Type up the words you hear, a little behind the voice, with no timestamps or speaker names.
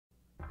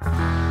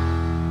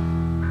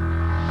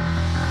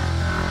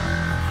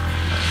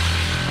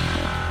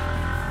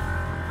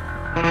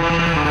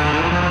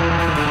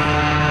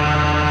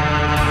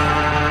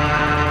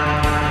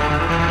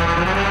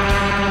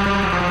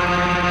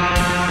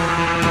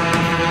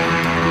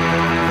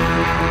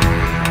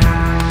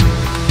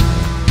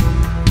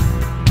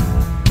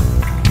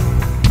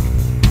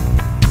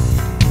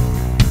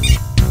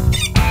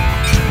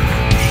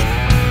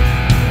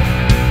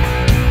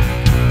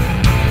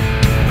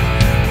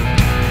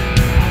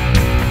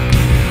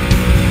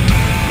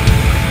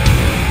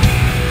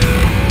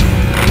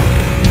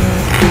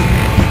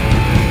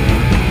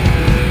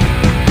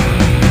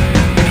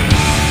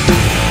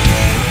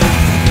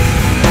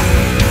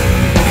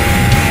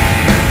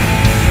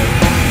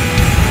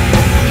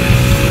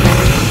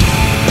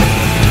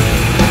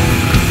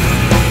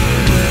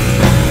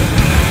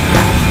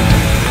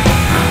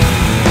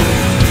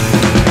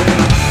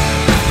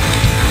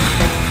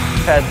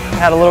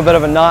had a little bit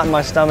of a knot in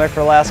my stomach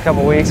for the last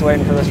couple weeks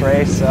waiting for this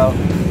race. So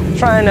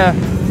trying to,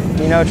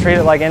 you know, treat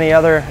it like any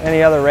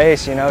other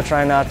race. You know,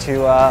 trying not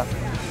to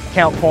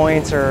count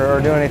points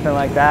or do anything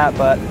like that.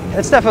 But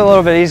it's definitely a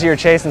little bit easier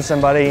chasing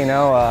somebody. You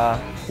know,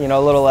 a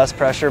little less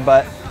pressure.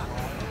 But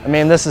I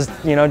mean, this is,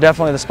 you know,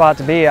 definitely the spot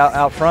to be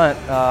out front.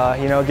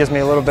 You know, it gives me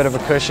a little bit of a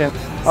cushion.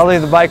 I'll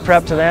leave the bike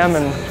prep to them,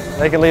 and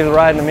they can leave the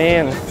riding to me,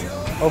 and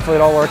hopefully it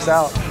all works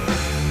out.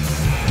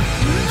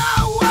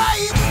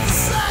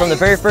 From the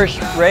very first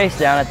race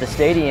down at the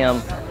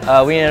stadium,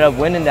 we ended up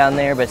winning down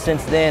there, but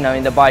since then, I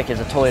mean, the bike is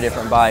a totally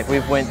different bike.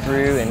 We've went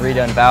through and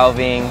redone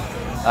valving,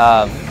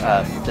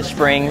 the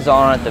springs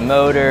on it, the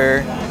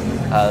motor,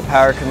 the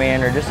power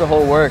commander, just the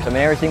whole works. I mean,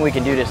 everything we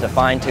can do just to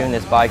fine-tune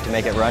this bike to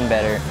make it run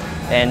better.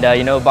 And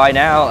you know, by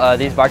now,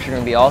 these bikes are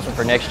going to be awesome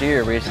for next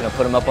year. We're just going to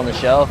put them up on the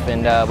shelf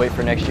and wait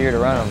for next year to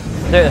run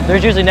them.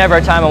 There's usually never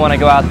a time I want to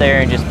go out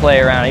there and just play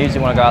around. I usually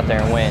want to go out there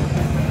and win.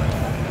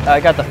 I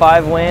got the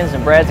 5 wins,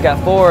 and Brad's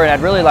got 4, and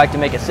I'd really like to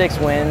make it 6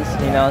 wins,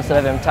 you know, instead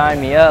of him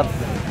tying me up.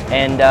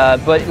 And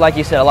but like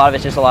you said, a lot of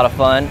it's just a lot of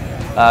fun.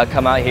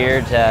 Come out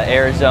here to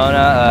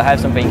Arizona,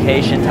 have some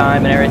vacation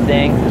time and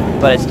everything,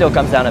 but it still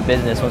comes down to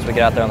business once we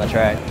get out there on the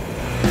track.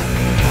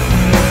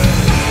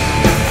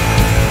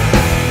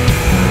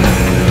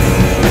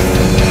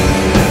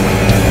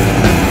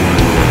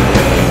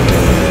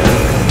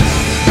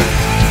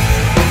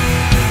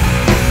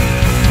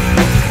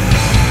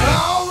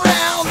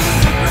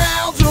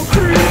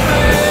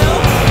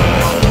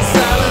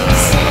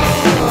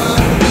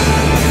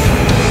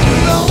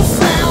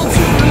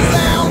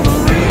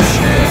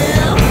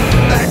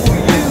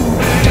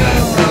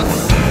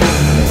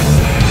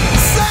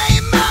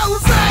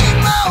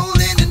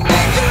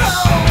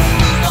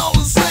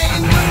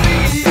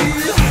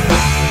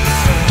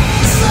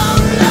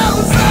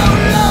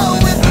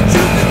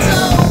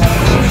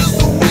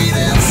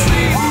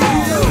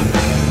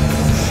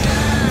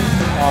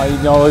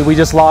 You know, we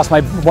just lost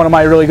one of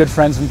my really good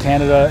friends from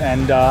Canada,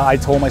 and I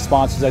told my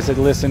sponsors, I said,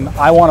 listen,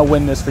 I want to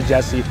win this for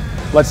Jesse.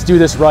 Let's do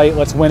this right,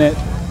 let's win it.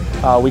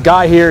 We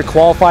got here,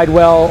 qualified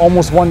well,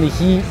 almost won the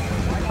heat,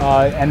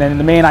 and then in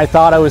the main I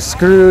thought I was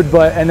screwed,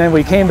 and then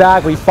we came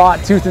back, we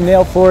fought tooth and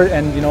nail for it,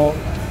 and you know,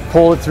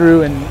 pulled it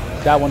through, and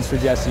that one's for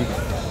Jesse.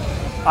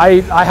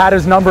 I had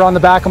his number on the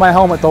back of my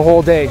helmet the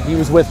whole day. He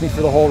was with me for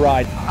the whole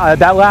ride.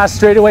 That last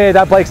straightaway,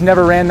 that bike's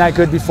never ran that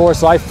good before,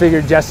 so I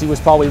figured Jesse was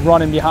probably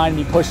running behind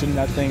me, pushing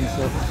that thing.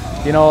 So,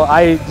 you know,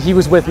 he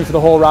was with me for the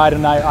whole ride,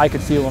 and I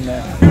could feel him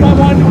there. Dude, I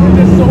wanted to win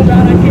this so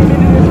bad. I came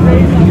into this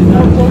race, I was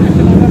more focused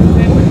than I've ever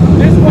been.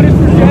 This one is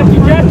for Jesse.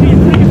 Jesse, you're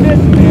freaking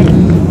missing,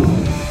 man.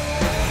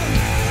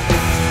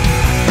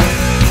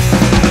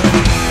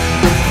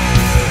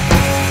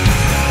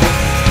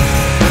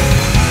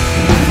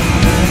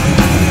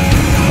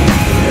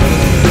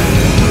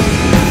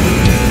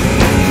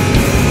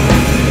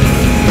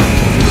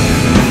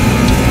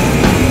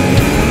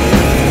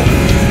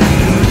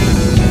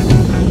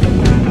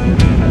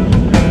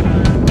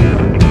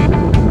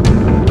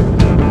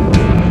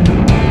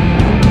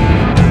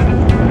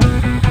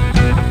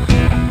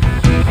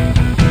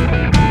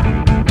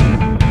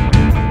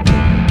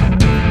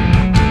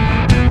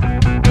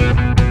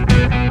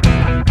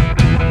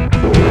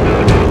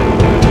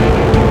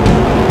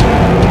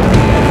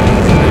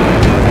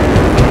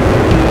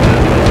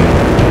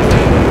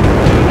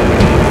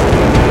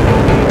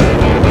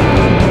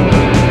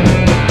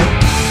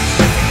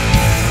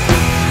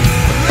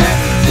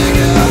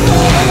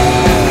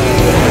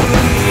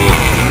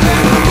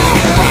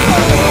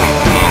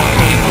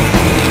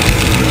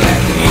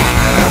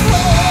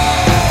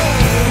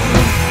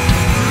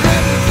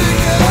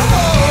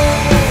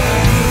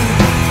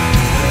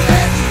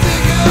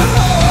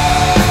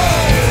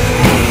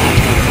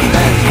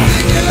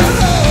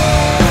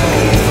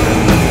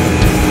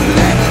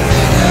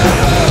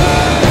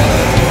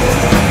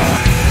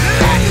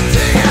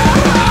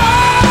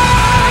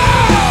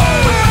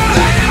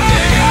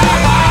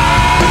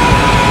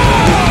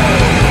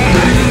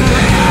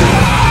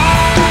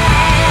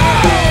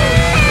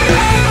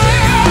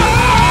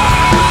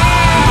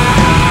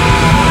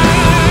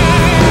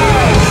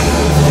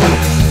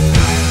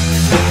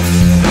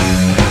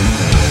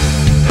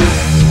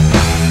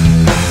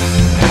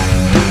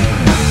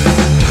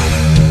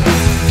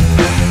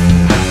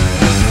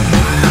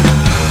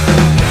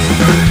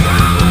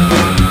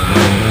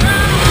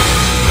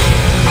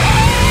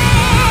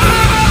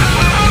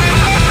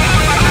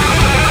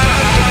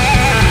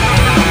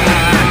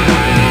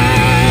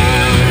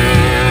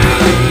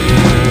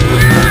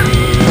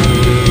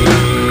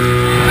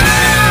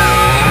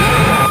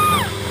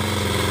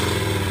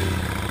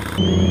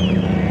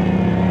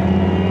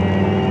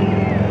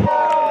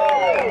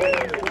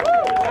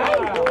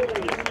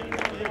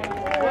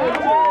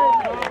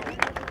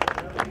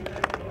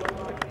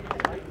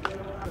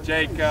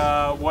 Jake,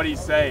 what do you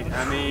say?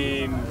 I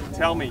mean,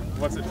 tell me,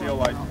 what's it feel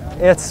like?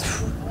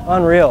 It's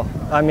unreal.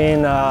 I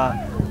mean,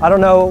 I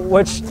don't know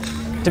which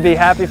to be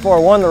happy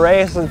for. Won the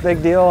race was a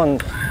big deal,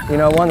 and you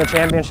know, won the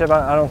championship.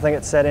 I don't think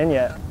it's set in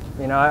yet.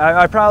 You know,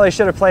 I probably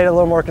should have played a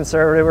little more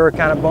conservative. We were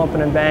kind of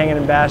bumping and banging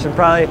and bashing,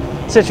 probably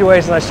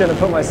situations I shouldn't have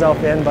put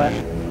myself in, but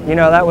you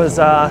know, that was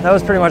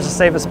pretty much the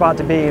safest spot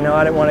to be. You know,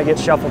 I didn't want to get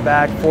shuffled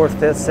back 4th,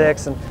 5th,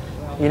 6th, and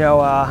you know,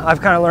 I've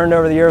kind of learned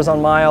over the years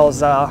on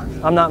miles,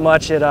 I'm not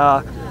much. It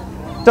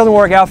doesn't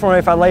work out for me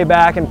if I lay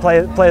back and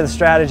play the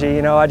strategy.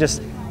 You know,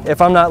 if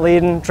I'm not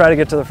leading, try to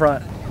get to the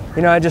front.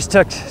 You know, I just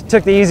took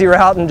the easy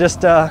route and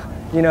just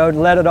you know,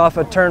 led it off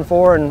a turn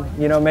 4 and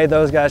you know, made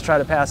those guys try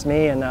to pass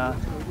me. And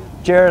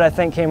Jared, I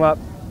think, came up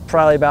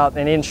probably about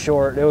an inch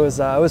short. It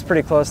was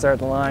pretty close there at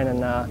the line, and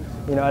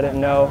you know, I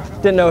didn't know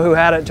who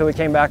had it until we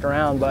came back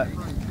around. But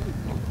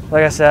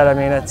like I said, I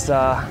mean, it's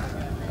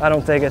I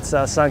don't think it's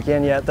sunk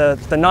in yet.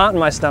 The knot in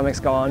my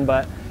stomach's gone,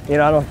 but you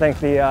know, I don't think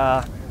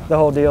the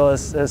whole deal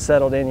is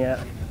settled in yet.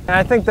 And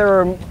I think they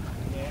were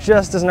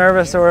just as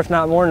nervous, or if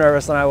not more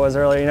nervous, than I was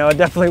earlier. You know, it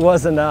definitely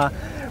wasn't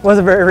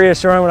very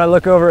reassuring when I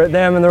look over at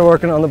them and they're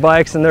working on the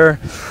bikes and they're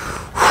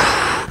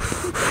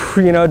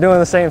you know, doing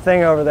the same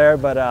thing over there.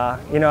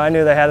 But you know, I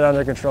knew they had it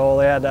under control.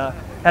 They had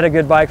a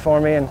good bike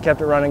for me and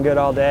kept it running good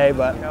all day.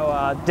 But you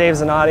know, Dave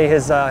Zanotti,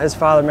 his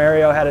father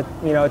Mario, had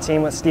a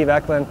team with Steve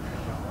Eklund.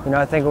 You know,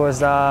 I think it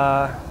was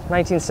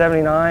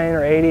 1979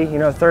 or 80. You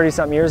know,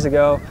 30-something years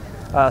ago,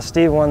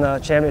 Steve won the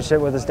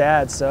championship with his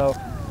dad. So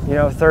you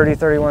know,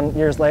 31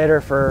 years later,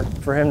 for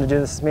him to do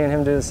this, me and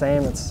him do the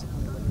same, it's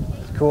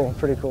cool,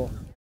 pretty cool.